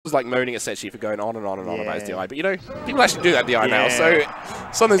was like moaning at Setchi for going on and on and on about his DI, but you know, people actually do that DI now, so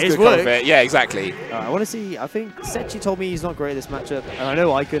something's good coming of it. Yeah, exactly. I want to see. I think Setchi told me he's not great at this matchup, and I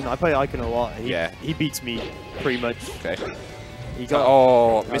know Aiken. I play Aiken a lot. He beats me pretty much. Okay. He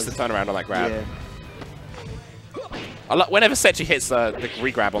got missed the turnaround on that grab. Yeah. Whenever Setchi hits the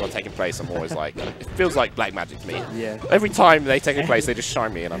re-grab on the taking place, I'm always like, it feels like black magic to me. Yeah. Every time they take place, they just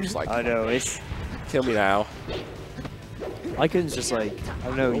shine me, and I'm just like, I know, kill me now. Aiken's just like, I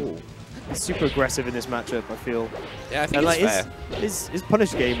don't know, he's super aggressive in this matchup, I feel. Yeah, I think it's fair. His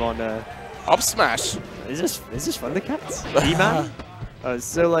punish game on Up smash. Is this Thundercats? D-Man?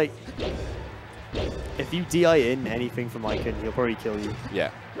 So like, if you DI in anything from Aiken, he'll probably kill you.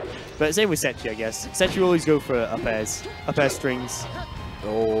 Yeah. But same with Setchi, I guess. Setchi will always go for up air strings.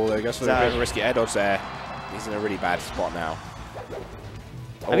 Oh, there goes for a bit of a risky air dodge there. He's in a really bad spot now.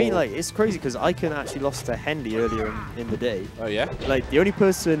 I mean, like, it's crazy because Aiken actually lost to Hendy earlier in the day. Oh, yeah? Like, the only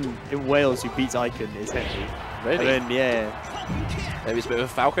person in Wales who beats Aiken is Hendy. Really? And then, yeah. Maybe it's a bit of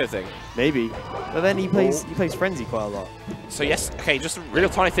a Falcon thing. Maybe. But then he plays Frenzy quite a lot. So, yes, okay, just a real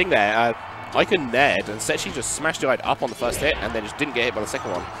tiny thing there. Aiken nared, and Setchi just smashed the up on the first hit, and then just didn't get hit by the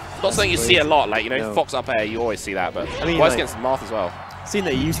second one. Not something you see a lot, like, you know, Fox up air, you always see that, but I mean, twice against Marth as well. Seen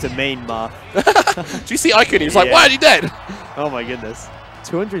that he used to main Marth. Do you see Aiken? He was like, why are you dead? Oh my goodness.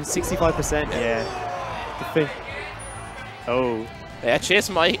 265%, yeah. Oh. Yeah, cheers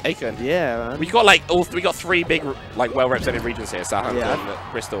from Aiken. Yeah, man. We got like we got three big, like, well-represented regions here: Southampton,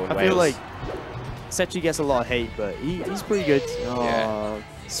 Bristol, and Wales. I feel like Setchi gets a lot of hate, but he's pretty good. Oh, yeah.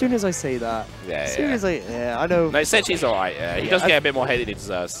 As soon as I say that, I know. No, Setchi's alright. Yeah, he does get a bit more hate than he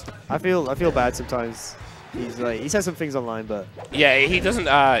deserves. I feel bad sometimes. He's like, he says some things online, but yeah, he doesn't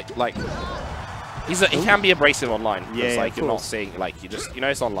like. He can be abrasive online. Yeah, it's like you're not seeing, like, you know,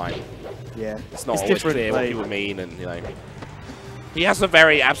 it's online. Yeah, it's not always clear what people mean, and you know, he has a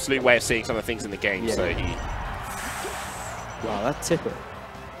very absolute way of seeing some of the things in the game. Yeah. So he. Wow, that tipper.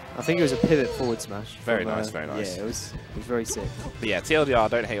 I think it was a pivot forward smash. Very nice, very nice. Yeah, it was very sick. But yeah, TLDR,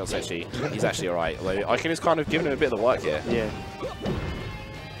 don't hate on Setchi. He's actually alright. Although Aiken is kind of giving him a bit of the work here. Yeah.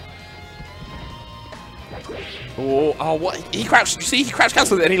 Oh, what? He crouched. You see, he crouch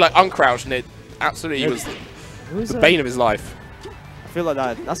cancelled it, and he like uncrouched, and it absolutely was the bane of his life. I feel like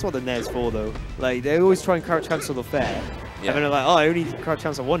that's what the Nair's for, though. Like, they always try and crouch cancel the fair. Yeah. And then they're like, oh, I only crouch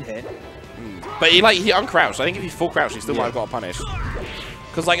cancel one hit. But he uncrouched. I think if he full crouched, he still might have got a punish.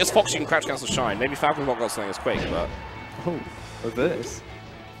 Because, like, as Fox, you can crouch cancel Shine. Maybe Falcon's not got something as quick, but... Oh, reverse.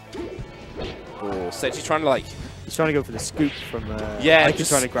 Oh, Setchi's trying to, like... He's trying to go for the scoop from... yeah, Aiken's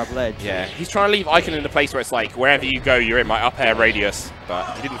trying to grab ledge. Yeah, he's trying to leave Aiken in a place where it's like, wherever you go, you're in my up air radius.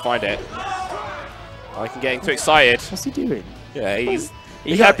 But he didn't find it. Aiken getting too excited. What's he doing? Yeah,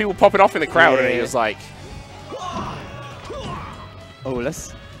 he had people popping off in the crowd, and he was like... Oh,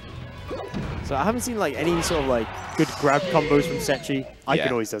 let's... So I haven't seen like any sort of like good grab combos from Setchi.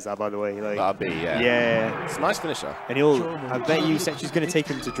 Aiken always does that, by the way. Like, that'd be, yeah. It's a nice finisher. And I bet you Setchi's going to take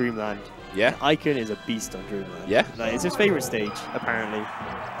him to Dreamland. Yeah. Aiken is a beast on Dreamland. Yeah. Like, it's his favorite stage, apparently.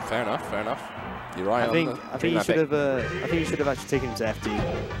 Fair enough, fair enough. You're right. I think you should have. I think you should have actually taken him to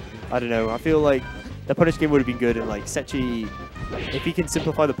FD. I don't know. I feel like the punish game would have been good, and like Setchi, if he can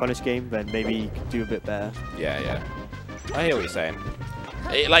simplify the punish game, then maybe he could do a bit better. Yeah, yeah. I hear what you're saying.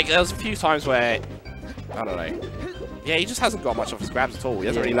 Like, there was a few times where, I don't know. Yeah, he just hasn't got much off his grabs at all. He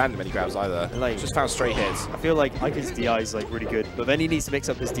hasn't really landed many grabs either. Like, just found straight hits. I feel like Aiken's DI is like really good, but then he needs to mix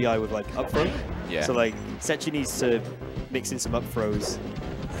up his DI with like up throw. Yeah. So like Setchi needs to mix in some up throws.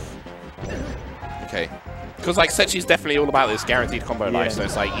 Okay. Because like Setchi's definitely all about this guaranteed combo life, so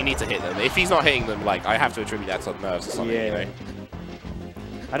it's like you need to hit them. If he's not hitting them, like I have to attribute that to nerves or something. You know?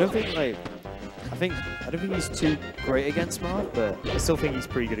 I don't think he's too great against Marth, but I still think he's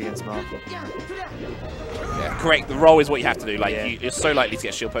pretty good against Marth. Yeah, correct. The roll is what you have to do. Like you're so likely to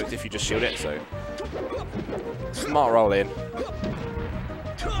get shield poked if you just shield it. So smart roll in.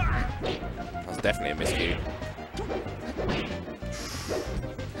 That's definitely a miscue.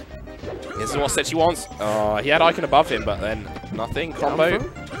 This is what Setchi wants. He had Aiken above him, but then nothing. Combo.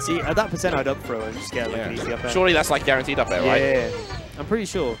 See, at that percent, I'd up throw and just get like an easy up air. Surely that's like guaranteed up air, right? Yeah, I'm pretty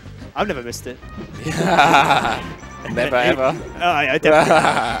sure. I've never missed it. Never ever. I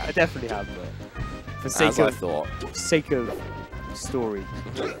definitely have. But for sake of story,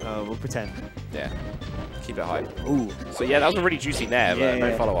 we'll pretend. Yeah. Keep it hype. Ooh. So yeah, that was a really juicy nair, but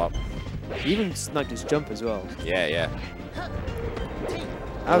no follow up. He even sniped his jump as well. Yeah, yeah.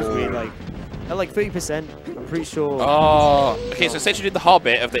 That was really like. At like 30%, I'm pretty sure. Oh, okay. So Setchi did the hard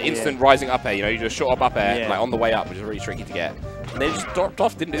bit of the instant rising up air. You know, you just short up air, like on the way up, which is really tricky to get. And then he just dropped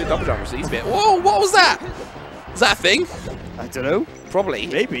off, didn't do the double jump. So he's a bit. Whoa! What was that? Is that a thing? I don't know. Probably.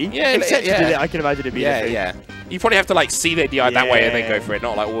 Maybe. Yeah, if Setchi did it, I can imagine it being a thing. Yeah. You probably have to like see the DI that way and then go for it,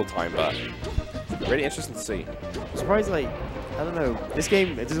 not like all the time, but really interesting to see. I'm surprised, like, I don't know. This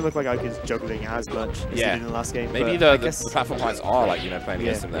game, it doesn't look like Aiken's juggling as much as he did in the last game. Maybe the platform heights are like, you know, playing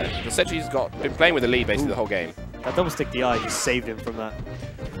against him there. But Setchi's been playing with the lead basically the whole game. That double stick DI just saved him from that.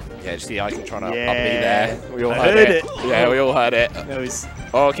 Yeah, just the Aiken trying to up me there. We all heard it. Yeah, we all heard it. That was...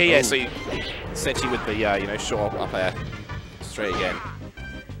 Oh, okay, yeah, so Setchi with the, you know, short up air. Straight again.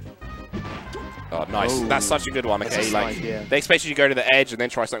 Oh, nice. Oh. That's such a good one, okay? Like, they expect you to go to the edge and then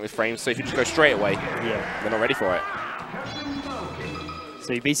try something with frames, so if you just go straight away, they're not ready for it.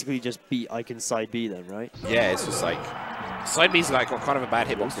 So you basically just beat Aiken's side B then, right? Yeah, it's just like... Side B's like got kind of a bad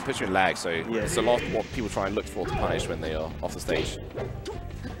hitbox, it puts you in lag, so it's a lot of what people try and look for to punish when they are off the stage.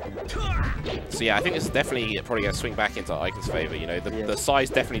 So yeah, I think this is definitely probably going to swing back into Aiken's favour, you know, the size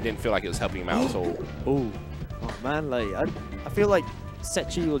definitely didn't feel like it was helping him out at all. Oh man, like, I feel like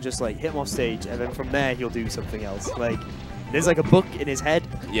Setchi will just like hit him off stage and then from there he'll do something else. Like, there's like a book in his head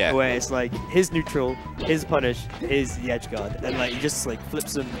where it's like his neutral, his punish, his the edge guard, and like he just like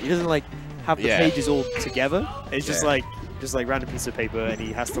flips them. He doesn't like have the pages all together. It's just like random piece of paper and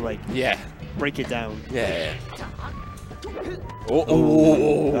he has to like break it down.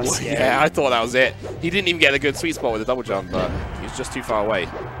 Oh, yeah, I thought that was it. He didn't even get a good sweet spot with the double jump, but he was just too far away.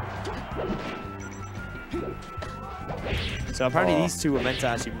 So apparently these two were meant to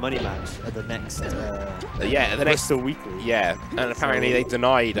actually money match at the next the Bristol Weekly. Yeah, and apparently they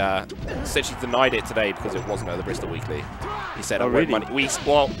denied, Setchi denied it today because it wasn't at the Bristol Weekly. He said,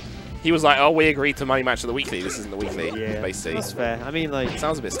 he was like, oh, we agreed to money match of the Weekly. This isn't the Weekly, basically. That's fair. I mean, like...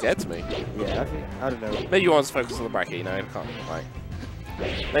 Sounds a bit scared to me. Yeah, I don't know. Maybe you want to focus on the bracket, you know? I can't, like...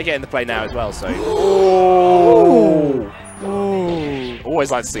 They get in the play now as well, so...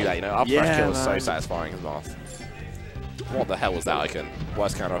 Always like to see that, you know? Up smash kill is so satisfying as Marth. What the hell was that, Aiken?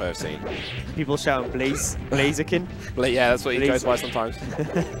 Worst counter I've ever seen. People shouting Blaziken. Yeah, that's what he goes by sometimes.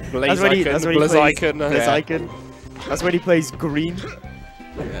 Blaziken. That's when he plays green.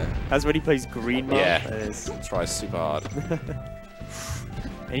 That's when he plays green, Marth. Tries super hard.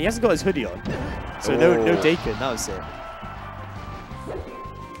 And he hasn't got his hoodie on. So no Dakin, that was it.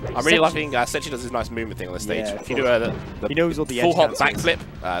 I'm really liking Setchi does this nice movement thing on the stage. If you do he knows all the full hop backflip,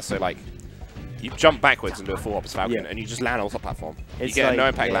 so like you jump backwards and do a full hop as Falcon and you just land on the top platform. You get like, a no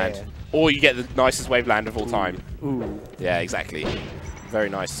impact land. Or you get the nicest wave land of all time. Yeah, exactly. Very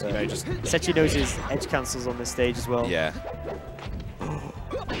nice. You know, just Setchi knows his edge cancels on this stage as well.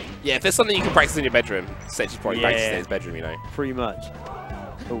 Yeah, if there's something you can practice in your bedroom, Setchi's probably practicing in his bedroom, you know. Pretty much.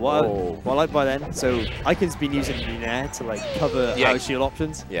 But what I like by then, so Aiken's been using Nair to like cover out shield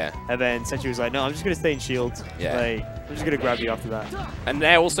options. And then Setchi was like, no, I'm just going to stay in shield. Like, I'm just going to grab you after that. And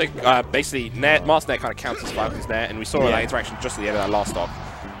Nair also, basically, Marth's Nair kind of counters Falcon's Nair, and we saw that interaction just at the end of that last stock.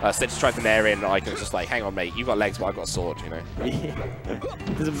 Setchi tried to Nair in, and Aiken was just like, hang on, mate, you've got legs, but I've got a sword, you know.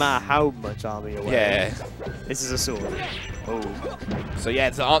 Doesn't matter how much armor you're wearing. This is a sword. So yeah,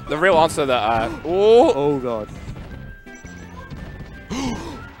 it's the real answer that, oh god.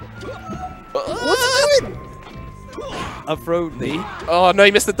 What's he doing? Up throw knee. Oh no,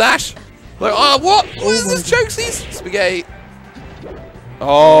 he missed the dash. Like, oh what? What is this jokesies? Spaghetti.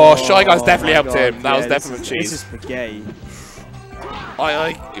 Oh, Shy Guys definitely helped him. That was definitely cheese. This is spaghetti. Man. I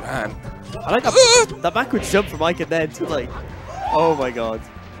like that backwards jump from Aiken there to like, oh my god.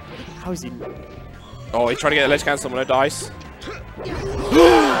 How is he? Oh, he's trying to get a ledge cancel on no dice.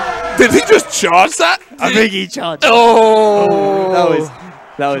 Did he just charge that? I think he charged. Oh,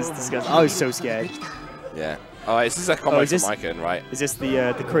 that was disgusting. I was so scared. Yeah. Oh, this is a combo from Aiken, right? Is this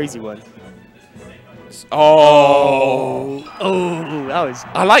the crazy one? Oh, that was.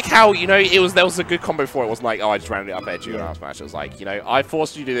 I like how, you know, there was a good combo for it. It wasn't like, oh, I just ran it up edge you and out smash. It was like, you know, I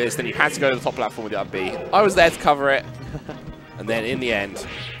forced you to do this, then you had to go to the top platform with the up B. I was there to cover it, and then in the end,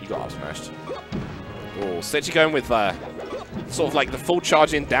 you got up smashed. Oh, Setchi going with sort of like the full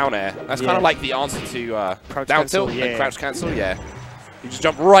charge in down air. That's kind of like the answer to down tilt and crouch cancel. You just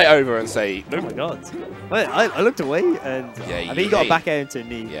jump right over and say, nope. Oh my god. I looked away and I think he got a back air into a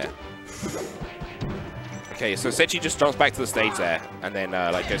knee. Okay, so Setchi just jumps back to the stage there, and then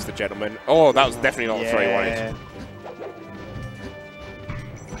like goes to the gentleman. Oh, that was definitely not the throw he wanted.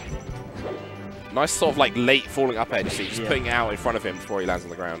 Nice sort of like late falling up edge, so just putting it out in front of him before he lands on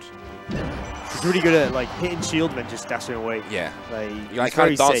the ground. He's really good at like hitting shield and then just dashing away. Like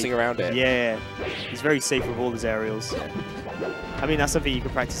kind of dancing around it. He's very safe with all his aerials. I mean, that's something you can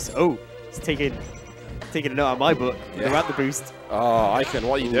practice. Oh, he's taking a note out of my book. The Raptor boost. Oh, Aiken,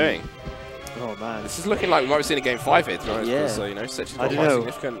 what are you doing? Oh man, this is looking like we might have seen a game 5 here, to be honest. So you know, Setchi's got quite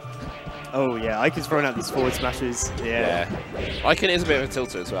significant Oh yeah, Aiken's throwing out these forward smashes. Yeah. Aiken is a bit of a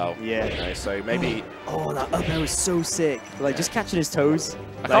tilter as well. Yeah. You know, so maybe. Oh, that up air was so sick. Like just catching his toes.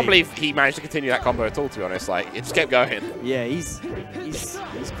 I can't believe he managed to continue that combo at all. To be honest, like it just kept going. Yeah, he's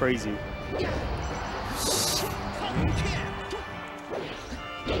crazy.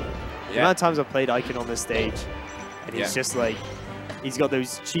 The amount of times I've played Aiken on this stage, and he's just like, he's got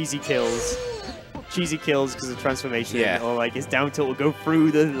those cheesy kills because of transformation, or like his down tilt will go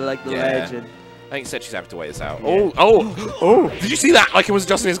through the ledge. And I think Setchi's having to wait this out. Oh! Did you see that? Aiken was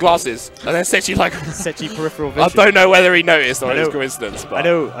adjusting his glasses, and then Setchi like Setchi peripheral vision. I don't know whether he noticed or it was coincidence, but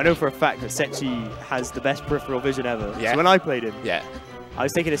I know for a fact that Setchi has the best peripheral vision ever. Yeah. So when I played him, I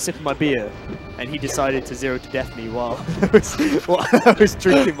was taking a sip of my beer, and he decided to 0 to death me while I was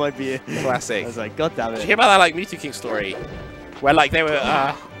drinking my beer. Classic. I was like, God damn it. Did you hear about that like Mewtwo King story? Where like they were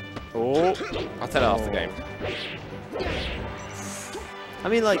I'll tell it after the game. I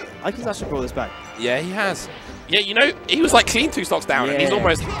mean like Aiken's actually brought this back. Yeah, he has. Yeah, you know, he was like clean 2 stocks down and he's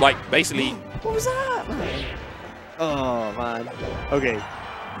almost like basically What was that, man? Oh man. Okay.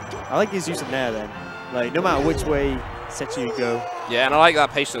 I like his use of Nair then. Like no matter which way Setchi would go. Yeah, and I like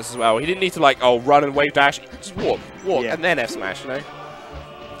that patience as well. He didn't need to like run and wave dash. Just walk, and then F smash, you know?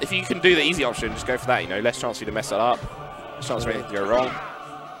 If you can do the easy option, just go for that, you know, less chance for you to mess it up. Less chance for anything to go wrong.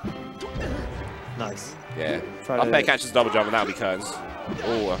 Nice. Yeah. Up air catches double jump and that'll be curtains.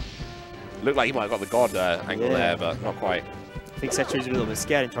 Oh, looked like he might have got the god angle there, but not quite. I think Setchi was a little bit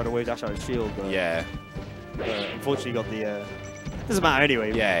scared and trying to wave dash out his shield. But, but unfortunately got the... doesn't matter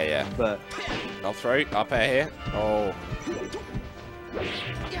anyway. Yeah. But I'll throw up air here.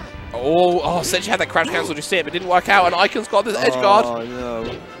 Oh, Setchi had that crouch cancel, just see it, but it didn't work out, and Aiken's got this edge guard. Oh,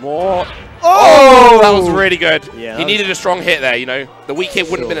 no. More. Oh, that was really good. Yeah, he needed a strong hit there, you know. The weak hit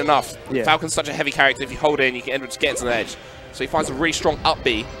wouldn't have been enough. Yeah. Falcon's such a heavy character, if you hold in, you can end up just getting to the edge. So he finds a really strong up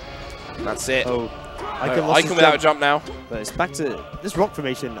B. And that's it. Aiken without a jump now. But it's back to this rock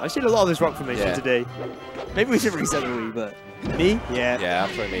formation. I've seen a lot of this rock formation today. Maybe we should reset the Wii, but me? Yeah. Yeah, I'm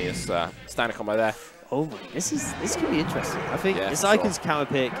throwing me. It's standing combo there. Oh my, this could be interesting. I think it's Aiken's counter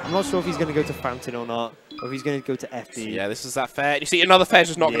pick. I'm not sure if he's going to go to Fountain or not, or if he's going to go to FD. Yeah, this is that fair. You see, another fair's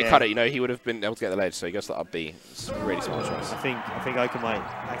just not going to cut it. You know, he would have been able to get the ledge, so he goes to up B. It's a really small choice. I think Aiken might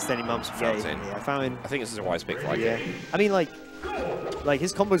accidentally mumps Fountain. Yeah, Fountain. I think this is a wise pick for Aiken. Yeah. I mean, like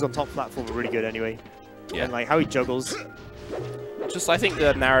his combos on top platform are really good anyway. Yeah. And like how he juggles. Just, I think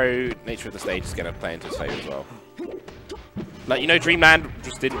the narrow nature of the stage is going to play into his favor as well. Like, you know, Dreamland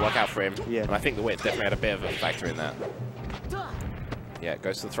just didn't work out for him. Yeah. And I think the width definitely had a bit of a factor in that. Yeah,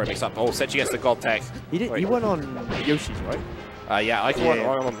 goes to the throw mix up. Oh, Setchi gets the God Tech. He won on Yoshi's, right? Yeah, I can won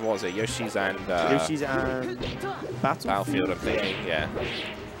on, what was it? Yoshi's and... Yoshi's and... Battlefield, I'm thinking, yeah.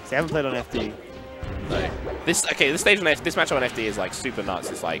 So I haven't played on FD. No. This stage on this matchup on FD is, like, super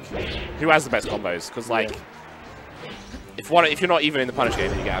nuts. It's like, who has the best combos? Because, like, if you're not even in the punish game,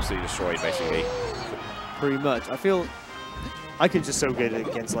 then you get absolutely destroyed, basically. Pretty much. I feel... Aiken's just so good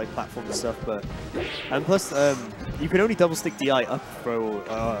against like platform and stuff, but plus you can only double stick DI up throw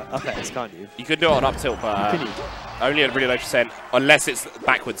up airs, can't you? You could do it on up tilt, but only at a really low percent, unless it's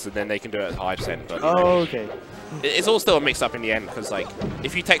backwards, and then they can do it at a high percent. But okay. It's all still a mix up in the end because like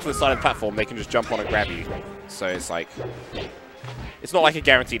if you take from the side of the platform, they can just jump on and grab you. So it's like it's not like a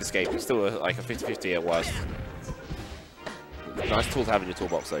guaranteed escape. It's still like a 50-50 at worst. Nice tool to have in your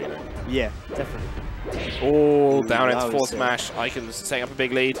toolbox, though, you know. Yeah, definitely. Oh, down into forward smash. Aiken's setting up a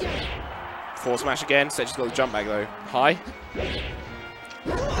big lead. Forward smash again. Setchi's got the jump back, though. High.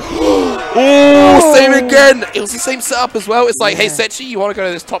 Oh, same again. It was the same setup as well. It's like, hey, Setchi, you want to go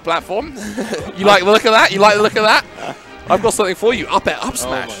to this top platform? You like the look of that? You like the look of that? I've got something for you. Up air, up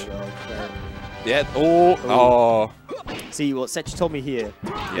smash. Oh, my God. Yeah. Oh. See, what Setchi told me here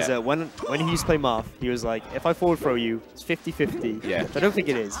is that when he used to play Marth, he was like, if I forward throw you, it's 50-50. Yeah. Which I don't think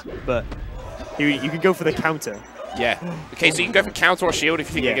it is, but you can go for the counter. Yeah. Okay, so you can go for counter or shield if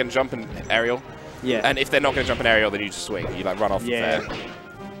you think you're going to jump in aerial. Yeah. And if they're not going to jump in aerial, then you just swing. You like run off there.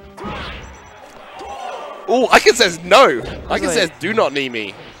 Oh, Aiken says no. Aiken says do not knee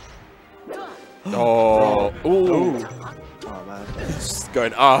me. Oh. Ooh. Oh, man. Just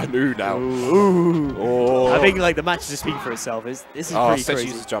going, no now. Ooh. Oh. I think like the match is just speaking for itself. This is pretty crazy.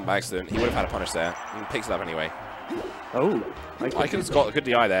 Uses jump by accident. He would have had a punish there. He picks it up anyway. Oh. Aiken's got a good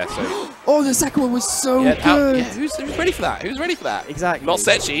DI there, so... Oh, the second one was so good! Who's ready for that? Who's ready for that? Exactly. Not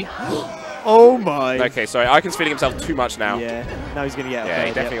Setchi. Oh my! Okay, sorry, Aiken's feeling himself too much now. Yeah, now he's gonna get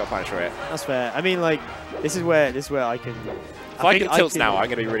he definitely got punished for it. That's fair. I mean, like, this is where Aiken... If Aiken tilts now, I'm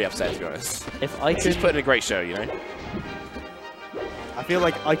gonna be really upset, to be honest. If Aiken... He's putting in a great show, you know? I feel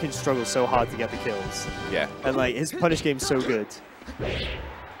like Aiken struggles so hard to get the kills. Yeah. And, like, his punish game's so good.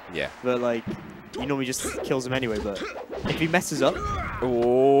 Yeah. But like, he normally just kills him anyway. But if he messes up,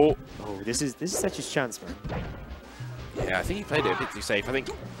 oh, this is Setchi's chance, man. Yeah, I think he played it a bit too safe. I think.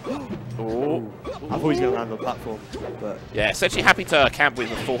 Oh, I thought he was gonna land on the platform, but yeah, Setchi happy to camp with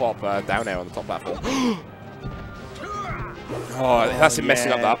a full hop down air on the top platform. Oh, that's him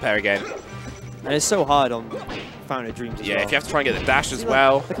messing up the up air again. And it's so hard on Fountain of Dreams as well. Yeah, if you have to try and get the dash as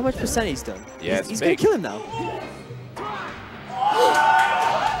well. Look how much percent he's done. Yeah, he's gonna kill him now.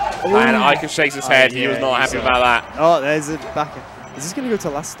 Man, Aiken shakes his head. He was not happy about that. Oh, there's a backer. Is this gonna go to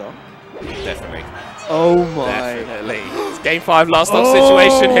last stop? Definitely. Oh my. Definitely. It's game 5 last stop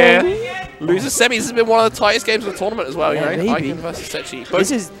situation here. Loser semis has been one of the tightest games of the tournament as well, you know. Aiken versus Setchi.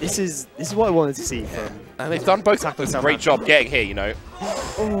 This is what I wanted to see from. And they've done both a great job getting here, you know.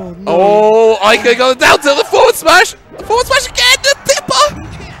 Oh no. Oh, Aiken goes down to the forward smash. The forward smash again, the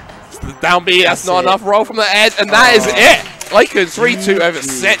tipper. The down B, that's not enough roll from the edge, and that is it. Aiken 3-2 over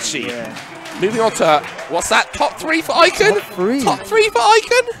Setchi. Yeah. Moving on to, what's that, top 3 for Aiken? Top 3 for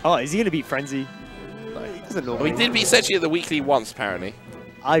Aiken? Oh, is he going to beat Frenzy? No, he doesn't know. Well, he did beat Setchi at the weekly once, apparently.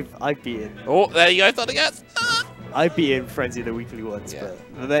 I've beaten. Oh, there you go, Thundercats. I've beaten Frenzy at the weekly once,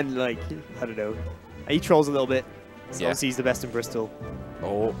 but then, like, I don't know. He trolls a little bit. So obviously he's the best in Bristol.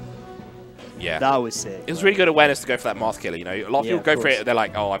 Oh. Yeah. That was sick. It was really good awareness to go for that Marth killer, you know. A lot of people go for it, they're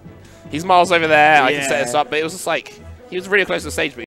like, oh, he's miles over there, I can set this up. But it was just like, he was really close to the stage, but